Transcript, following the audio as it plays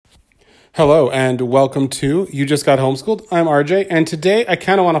Hello and welcome to You Just Got Homeschooled. I'm RJ, and today I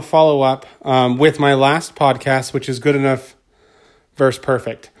kind of want to follow up with my last podcast, which is Good Enough versus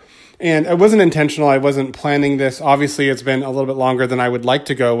Perfect. And it wasn't intentional. I wasn't planning this. Obviously, it's been a little bit longer than I would like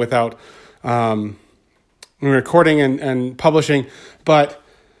to go without recording and publishing. But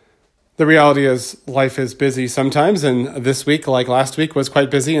the reality is life is busy sometimes, and this week, like last week, was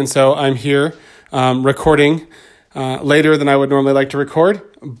quite busy. And so I'm here recording later than I would normally like to record,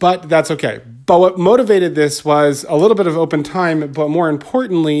 but that's okay. But what motivated this was a little bit of open time, but more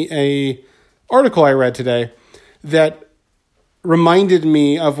importantly, a article I read today that reminded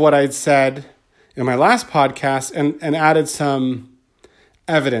me of what I'd said in my last podcast and added some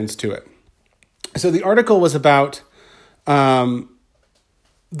evidence to it. So the article was about the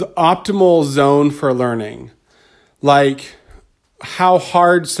optimal zone for learning, like how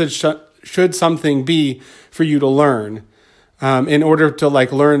hard should something be for you to learn in order to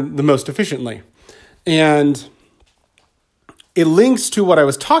learn the most efficiently. And it links to what I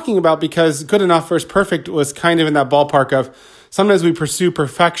was talking about because good enough versus perfect was kind of in that ballpark of sometimes we pursue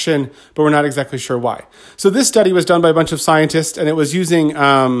perfection, but we're not exactly sure why. So this study was done by a bunch of scientists, and it was using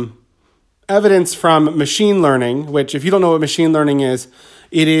evidence from machine learning, which if you don't know what machine learning is,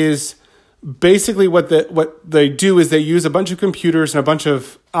 it is basically what they do is they use a bunch of computers and a bunch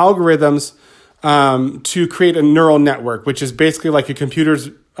of algorithms to create a neural network, which is basically like a computer's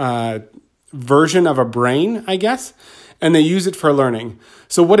version of a brain, I guess, and they use it for learning.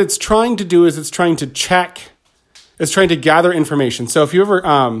 So what it's trying to do is it's trying to gather information. So if you've ever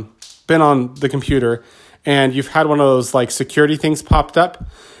been on the computer and you've had one of those like security things popped up,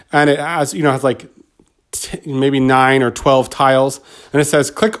 and it has maybe 9 or 12 tiles, and it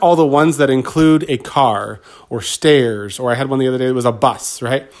says click all the ones that include a car or stairs, or I had one the other day that was a bus,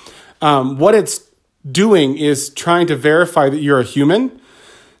 right? What it's doing is trying to verify that you're a human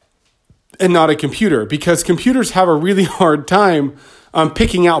and not a computer, because computers have a really hard time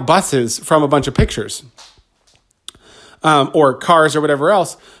picking out buses from a bunch of pictures or cars or whatever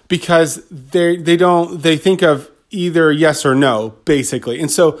else, because they think of either yes or no, basically. And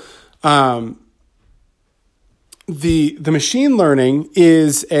so the machine learning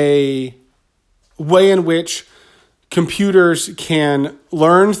is a way in which computers can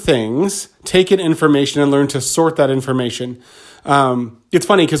learn things, take in information, and learn to sort that information. It's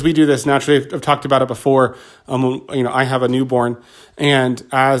funny because we do this naturally. I've talked about it before. I have a newborn, and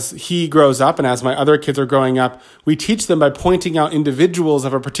as he grows up and as my other kids are growing up, we teach them by pointing out individuals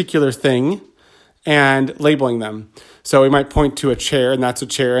of a particular thing and labeling them. So we might point to a chair, and that's a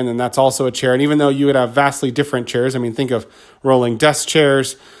chair, and then that's also a chair. And even though you would have vastly different chairs, think of rolling desk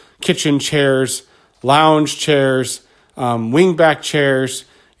chairs, kitchen chairs, lounge chairs, wingback chairs,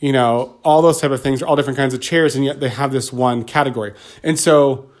 all those type of things are all different kinds of chairs, and yet they have this one category. And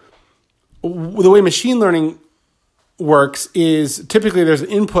so the way machine learning works is typically there's an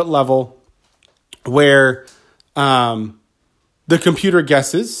input level where the computer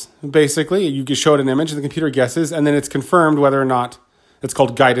guesses, basically. You can show it an image, and the computer guesses, and then it's confirmed whether or not it's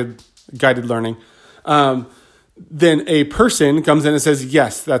called guided learning. Then a person comes in and says,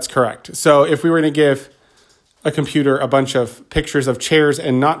 yes, that's correct. So if we were going to give a computer a bunch of pictures of chairs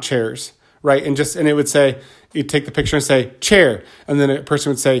and not chairs, right? And it would say, you'd take the picture and say, chair. And then a person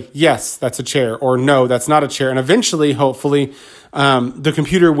would say, yes, that's a chair, or no, that's not a chair. And eventually, hopefully, the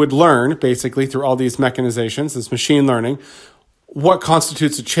computer would learn, basically, through all these mechanizations, this machine learning, what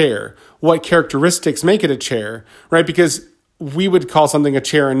constitutes a chair, what characteristics make it a chair, right? Because we would call something a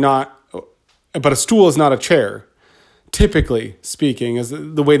chair but a stool is not a chair, typically speaking, is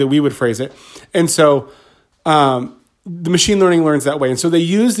the way that we would phrase it. And so the machine learning learns that way. And so they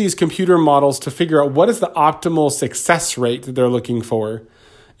use these computer models to figure out what is the optimal success rate that they're looking for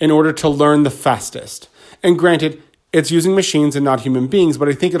in order to learn the fastest. And granted, it's using machines and not human beings, but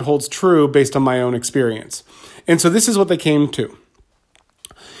I think it holds true based on my own experience. And so this is what they came to.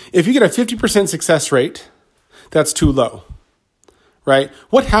 If you get a 50% success rate, that's too low. Right?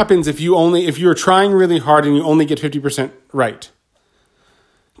 What happens if you're trying really hard and you only get 50% right?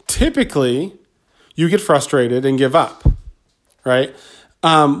 Typically, you get frustrated and give up, right?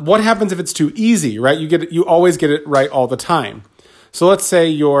 What happens if it's too easy, right? You always get it right all the time. So let's say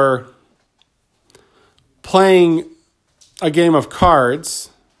you're playing a game of cards,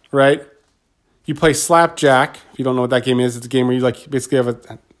 right? You play Slapjack. If you don't know what that game is, it's a game where you basically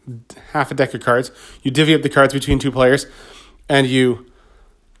have half a deck of cards. You divvy up the cards between two players, and you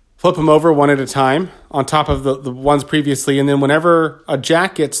flip them over one at a time on top of the ones previously. And then whenever a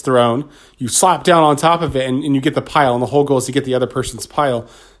jack gets thrown, you slap down on top of it and you get the pile. And the whole goal is to get the other person's pile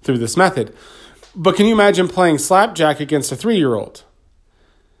through this method. But can you imagine playing Slapjack against a 3-year-old?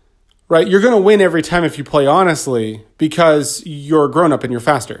 right? You're going to win every time if you play honestly because you're a grown-up and you're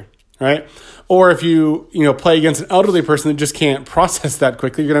faster, right? Or if you play against an elderly person that just can't process that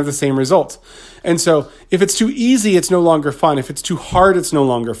quickly, you're going to have the same result. And so if it's too easy, it's no longer fun. If it's too hard, it's no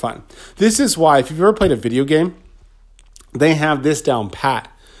longer fun. This is why, if you've ever played a video game, they have this down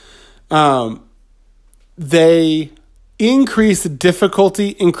pat. They increase the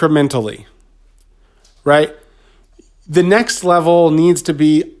difficulty incrementally, right? The next level needs to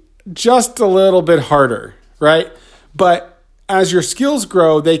be just a little bit harder, right? But as your skills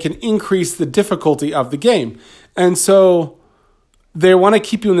grow, they can increase the difficulty of the game. And so they want to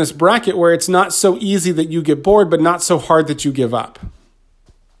keep you in this bracket where it's not so easy that you get bored, but not so hard that you give up.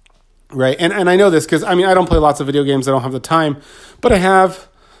 Right. And I know this because, I don't play lots of video games. I don't have the time, but I have,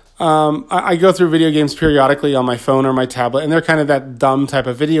 I go through video games periodically on my phone or my tablet, and they're kind of that dumb type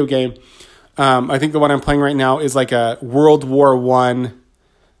of video game. I think the one I'm playing right now is like a World War I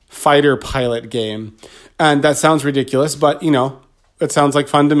fighter pilot game. And that sounds ridiculous, but it sounds like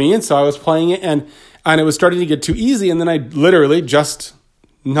fun to me. And so I was playing it and it was starting to get too easy. And then I literally just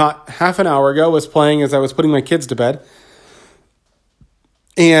not half an hour ago was playing as I was putting my kids to bed.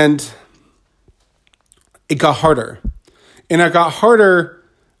 And it got harder. And it got harder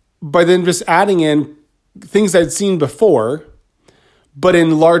by then just adding in things I'd seen before, but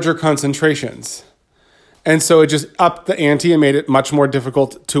in larger concentrations. And so it just upped the ante and made it much more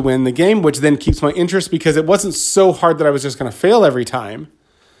difficult to win the game, which then keeps my interest because it wasn't so hard that I was just going to fail every time,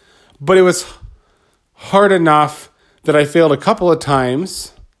 but it was hard enough that I failed a couple of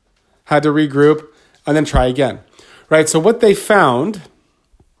times, had to regroup, and then try again, right? So what they found,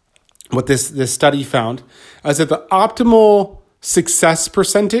 what this study found, is that the optimal success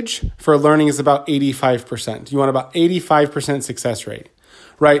percentage for learning is about 85%. You want about 85% success rate,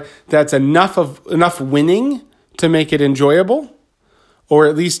 right? That's enough winning to make it enjoyable, or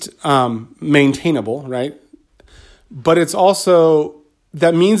at least maintainable, right? But it's also,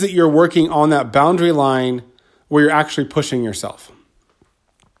 that means that you're working on that boundary line where you're actually pushing yourself.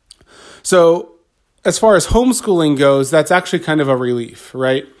 So as far as homeschooling goes, that's actually kind of a relief,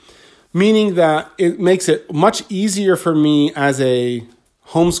 right? Meaning that it makes it much easier for me as a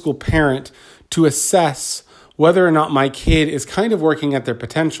homeschool parent to assess whether or not my kid is kind of working at their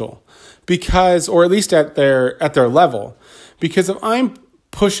potential, because, or at least at their level. Because if I'm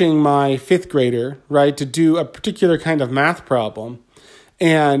pushing my fifth grader, right, to do a particular kind of math problem,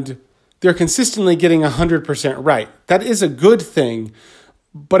 and they're consistently getting 100% right, that is a good thing,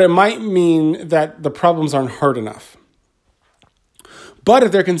 but it might mean that the problems aren't hard enough. But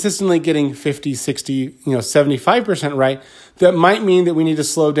if they're consistently getting 50, 60, 75% right, that might mean that we need to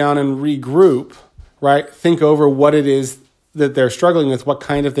slow down and regroup, right? Think over what it is that they're struggling with, what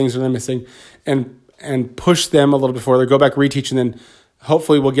kind of things are they missing, and push them a little bit further, go back, reteach, and then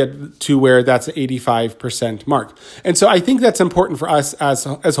hopefully we'll get to where that's an 85% mark. And so I think that's important for us as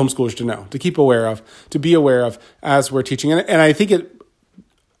homeschoolers to know, to keep aware of, to be aware of as we're teaching. And I think it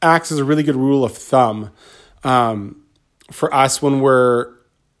acts as a really good rule of thumb for us when we're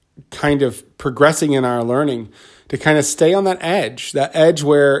kind of progressing in our learning, to kind of stay on that edge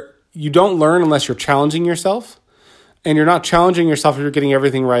where you don't learn unless you're challenging yourself, and you're not challenging yourself if you're getting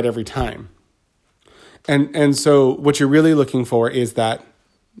everything right every time. And so what you're really looking for is that,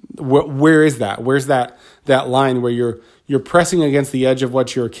 where is that? Where's that line where you're pressing against the edge of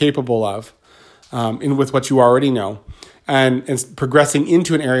what you're capable of, with what you already know, and progressing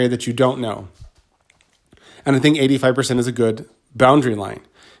into an area that you don't know. And I think 85% is a good boundary line.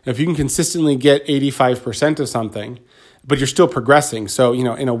 If you can consistently get 85% of something, but you're still progressing. So,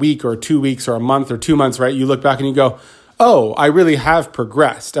 in a week or 2 weeks or a month or 2 months, right? You look back and you go, oh, I really have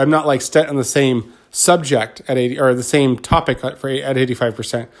progressed. I'm not like set on the same subject at 80 or the same topic at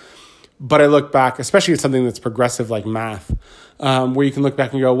 85%. But I look back, especially at something that's progressive like math, where you can look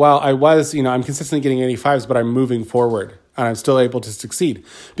back and go, well, I'm consistently getting 85s, but I'm moving forward and I'm still able to succeed.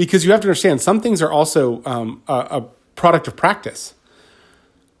 Because you have to understand, some things are also a product of practice.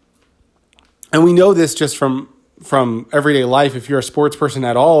 And we know this just from everyday life. If you're a sports person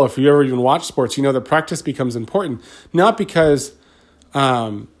at all, if you ever even watch sports, you know that practice becomes important, not because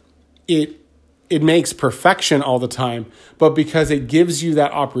it makes perfection all the time, but because it gives you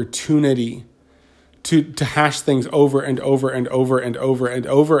that opportunity to hash things over and over and over and over and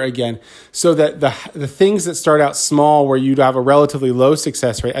over again, so that the things that start out small, where you'd have a relatively low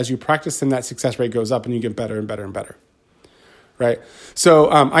success rate, as you practice them, that success rate goes up and you get better and better and better. Right. So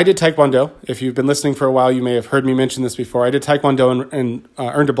I did Taekwondo. If you've been listening for a while, you may have heard me mention this before. I did Taekwondo and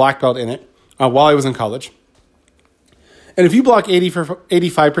earned a black belt in it while I was in college. And if you block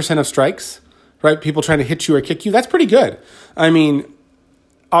 85% of strikes, right, people trying to hit you or kick you, that's pretty good. I mean,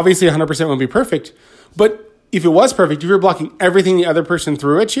 obviously 100% won't be perfect, but if it was perfect, if you're blocking everything the other person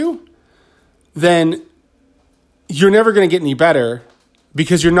threw at you, then you're never going to get any better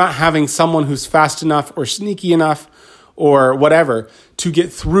because you're not having someone who's fast enough or sneaky enough or whatever to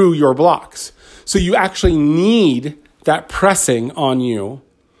get through your blocks. So you actually need that pressing on you.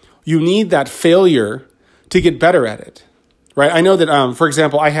 You need that failure to get better at it, right? I know that, for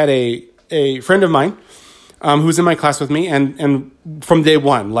example, I had a friend of mine who was in my class with me, and from day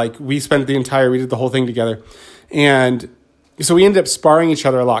one, like we did the whole thing together. And so we ended up sparring each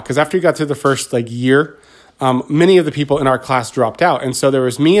other a lot because after we got through the first year, many of the people in our class dropped out. And so there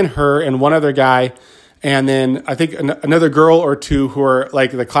was me and her and one other guy, and then I think another girl or two who were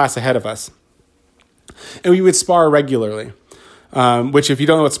like the class ahead of us. And we would spar regularly, which if you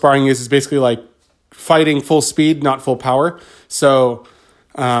don't know what sparring is basically like fighting full speed, not full power. So,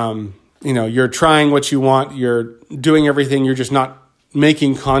 you're trying what you want, you're doing everything, you're just not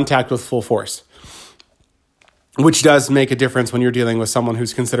making contact with full force, which does make a difference when you're dealing with someone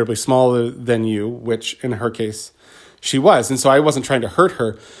who's considerably smaller than you, which in her case she was. And so I wasn't trying to hurt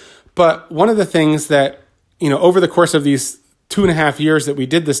her. But one of the things that, over the course of these 2.5 years that we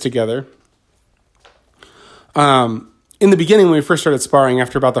did this together, in the beginning, when we first started sparring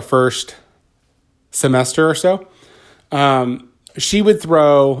after about the first semester or so, she would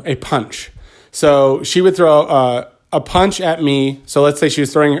throw a punch. So she would throw a punch at me. So let's say she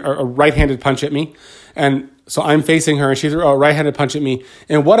was throwing a right-handed punch at me. And so I'm facing her and she threw a right-handed punch at me.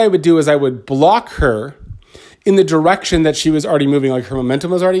 And what I would do is I would block her in the direction that she was already moving, like her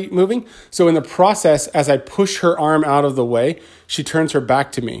momentum was already moving. So in the process, as I push her arm out of the way, she turns her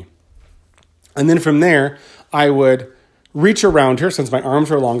back to me. And then from there, I would reach around her since my arms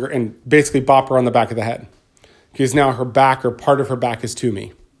were longer and basically bop her on the back of the head. Because now her back or part of her back is to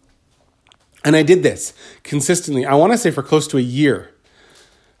me. And I did this consistently, I want to say for close to a year.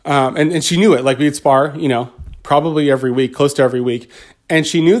 And she knew it. Like we'd spar, probably every week, close to every week. And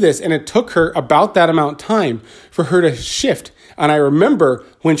she knew this. And it took her about that amount of time for her to shift. And I remember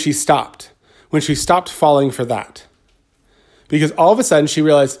when she stopped falling for that. Because all of a sudden she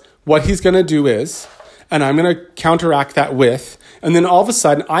realized what he's going to do is, and I'm going to counteract that with, and then all of a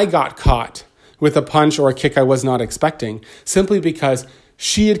sudden I got caught with a punch or a kick I was not expecting, simply because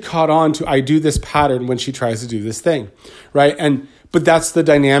she had caught on to, I do this pattern when she tries to do this thing, right? But that's the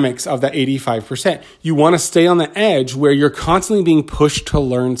dynamics of that 85%. You want to stay on the edge where you're constantly being pushed to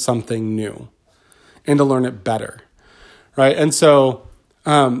learn something new and to learn it better, right? And so,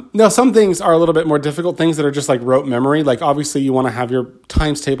 now some things are a little bit more difficult, things that are just like rote memory. Like obviously you want to have your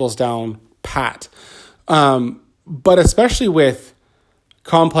times tables down pat. But especially with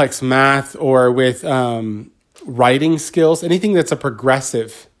complex math or with writing skills, anything that's a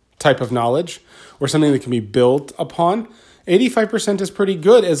progressive type of knowledge or something that can be built upon, 85% is pretty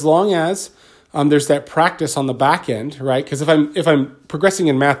good as long as there's that practice on the back end, right? Because if I'm progressing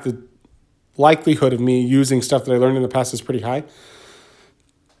in math, the likelihood of me using stuff that I learned in the past is pretty high.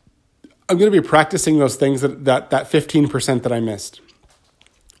 I'm going to be practicing those things that 15% that I missed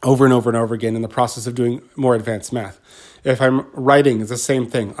over and over and over again in the process of doing more advanced math. If I'm writing, it's the same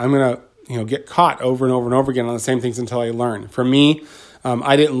thing. I'm going to get caught over and over and over again on the same things until I learn. For me,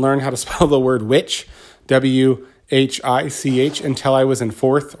 I didn't learn how to spell the word witch, W-H-I-C-H, until I was in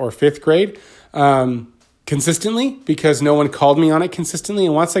 4th or 5th grade consistently, because no one called me on it consistently.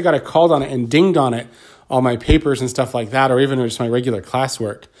 And once I got called on it and dinged on it, all my papers and stuff like that, or even just my regular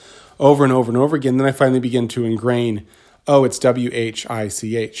classwork, over and over and over again, then I finally begin to ingrain, it's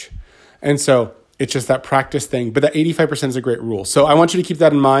W-H-I-C-H. And so it's just that practice thing. But that 85% is a great rule. So I want you to keep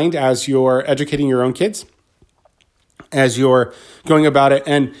that in mind as you're educating your own kids, as you're going about it,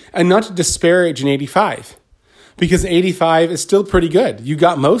 and not to disparage an 85, because 85 is still pretty good. You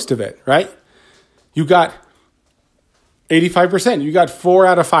got most of it, right? You got 85%. You got 4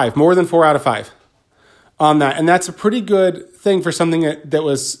 out of 5, more than 4 out of 5 on that. And that's a pretty good thing for something that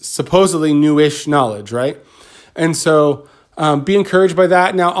was supposedly newish knowledge, right? And so be encouraged by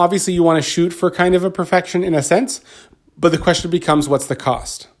that. Now, obviously, you want to shoot for kind of a perfection in a sense, but the question becomes, what's the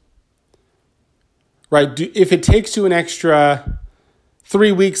cost? Right? If it takes you an extra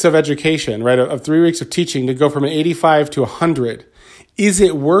 3 weeks of education, right, of 3 weeks of teaching to go from an 85 to 100, is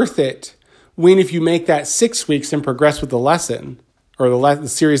it worth it when if you make that 6 weeks and progress with the lesson or the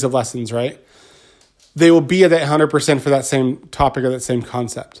series of lessons, right? They will be at that 100% for that same topic or that same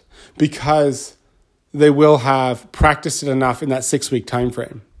concept because they will have practiced it enough in that 6 week time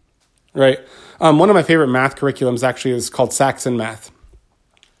frame, right? One of my favorite math curriculums actually is called Saxon Math.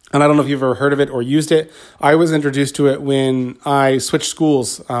 And I don't know if you've ever heard of it or used it. I was introduced to it when I switched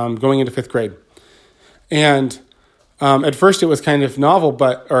schools going into 5th grade. And At first, it was kind of novel,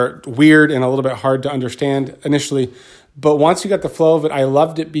 or weird and a little bit hard to understand initially. But once you got the flow of it, I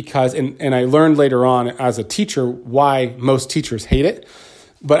loved it because, and I learned later on as a teacher why most teachers hate it.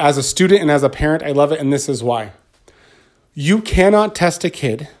 But as a student and as a parent, I love it, and this is why. You cannot test a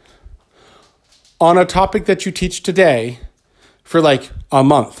kid on a topic that you teach today for like a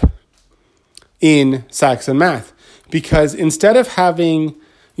month in Saxon Math. Because instead of having,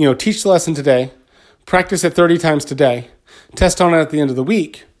 teach the lesson today, practice it 30 times today, test on it at the end of the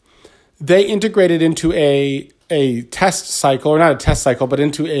week, they integrated into a test cycle, or not a test cycle, but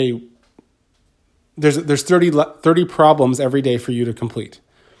into there's 30 problems every day for you to complete.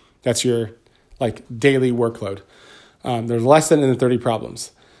 That's your daily workload. There's less than 30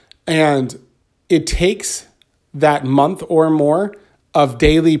 problems. And it takes that month or more of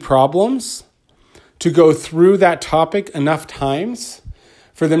daily problems to go through that topic enough times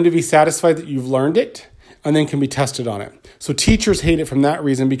for them to be satisfied that you've learned it and then can be tested on it. So teachers hate it from that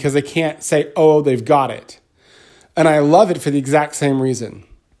reason because they can't say, oh, they've got it. And I love it for the exact same reason.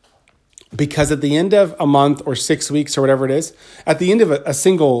 Because at the end of a month or 6 weeks or whatever it is, at the end of a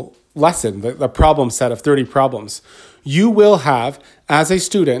single lesson, the problem set of 30 problems, you will have, as a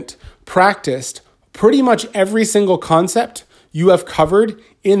student, practiced pretty much every single concept you have covered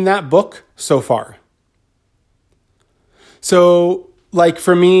in that book so far. So,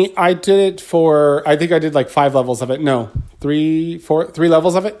 for me, I did it I think I did 5 levels of it. No, 3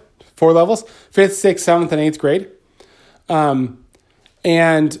 levels of it, 4 levels, 5th, 6th, 7th, and 8th grade. I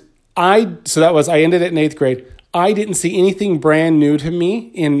ended it in 8th grade. I didn't see anything brand new to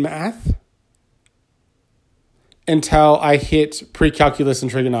me in math until I hit pre-calculus and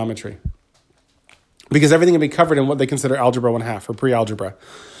trigonometry. Because everything had been covered in what they consider algebra 1/2 or pre-algebra.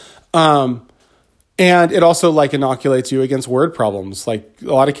 And it also inoculates you against word problems. A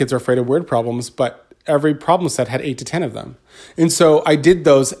lot of kids are afraid of word problems, but every problem set had 8 to 10 of them. And so I did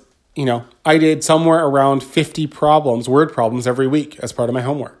those, I did somewhere around 50 problems, word problems every week as part of my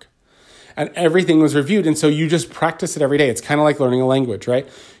homework. And everything was reviewed. And so you just practice it every day. It's kind of like learning a language, right?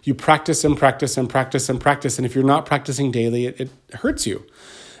 You practice and practice and practice and practice. And if you're not practicing daily, it hurts you.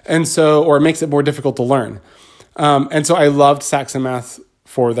 And so, or it makes it more difficult to learn. And so I loved Saxon Math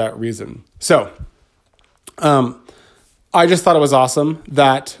for that reason. So I just thought it was awesome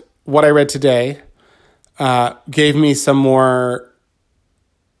that what I read today gave me some more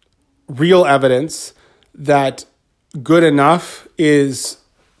real evidence that good enough is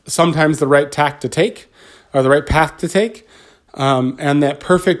sometimes the right tack to take, or the right path to take, and that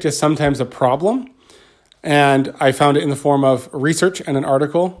perfect is sometimes a problem. And I found it in the form of research and an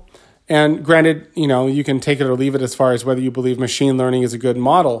article. And granted, you can take it or leave it as far as whether you believe machine learning is a good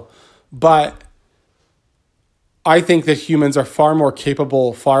model. But I think that humans are far more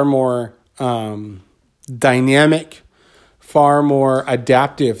capable, far more dynamic, far more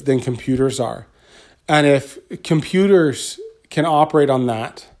adaptive than computers are. And if computers can operate on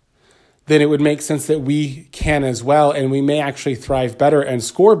that, then it would make sense that we can as well, and we may actually thrive better and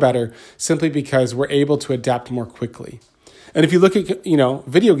score better simply because we're able to adapt more quickly. And if you look at,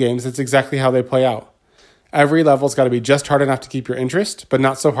 video games, it's exactly how they play out. Every level's got to be just hard enough to keep your interest, but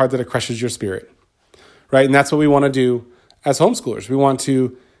not so hard that it crushes your spirit, right? And that's what we want to do as homeschoolers. We want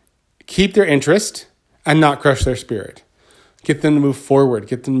to keep their interest and not crush their spirit. Get them to move forward,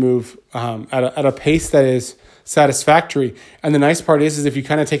 get them to move at a pace that is satisfactory. And the nice part is if you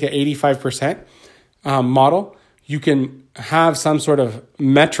kind of take an 85% model, you can have some sort of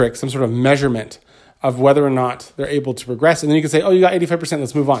metric, some sort of measurement of whether or not they're able to progress. And then you can say, oh, you got 85%,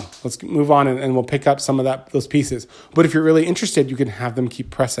 let's move on. Let's move on and we'll pick up some of those pieces. But if you're really interested, you can have them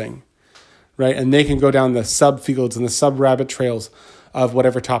keep pressing, right? And they can go down the subfields and the sub-rabbit trails of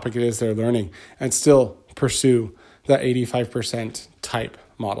whatever topic it is they're learning and still pursue that 85% type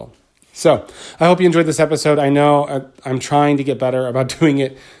model. So I hope you enjoyed this episode. I know I'm trying to get better about doing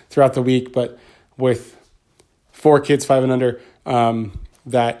it throughout the week, but with 4 kids, 5 and under,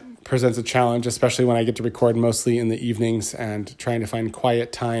 that presents a challenge, especially when I get to record mostly in the evenings, and trying to find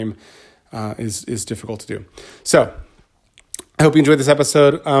quiet time is difficult to do. So I hope you enjoyed this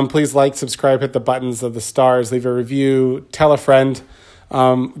episode. Please like, subscribe, hit the buttons of the stars, leave a review, tell a friend.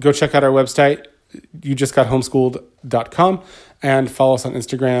 Go check out our website, youjustgothomeschooled.com, and follow us on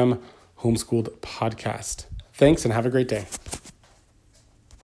Instagram, Homeschooled Podcast. Thanks and have a great day.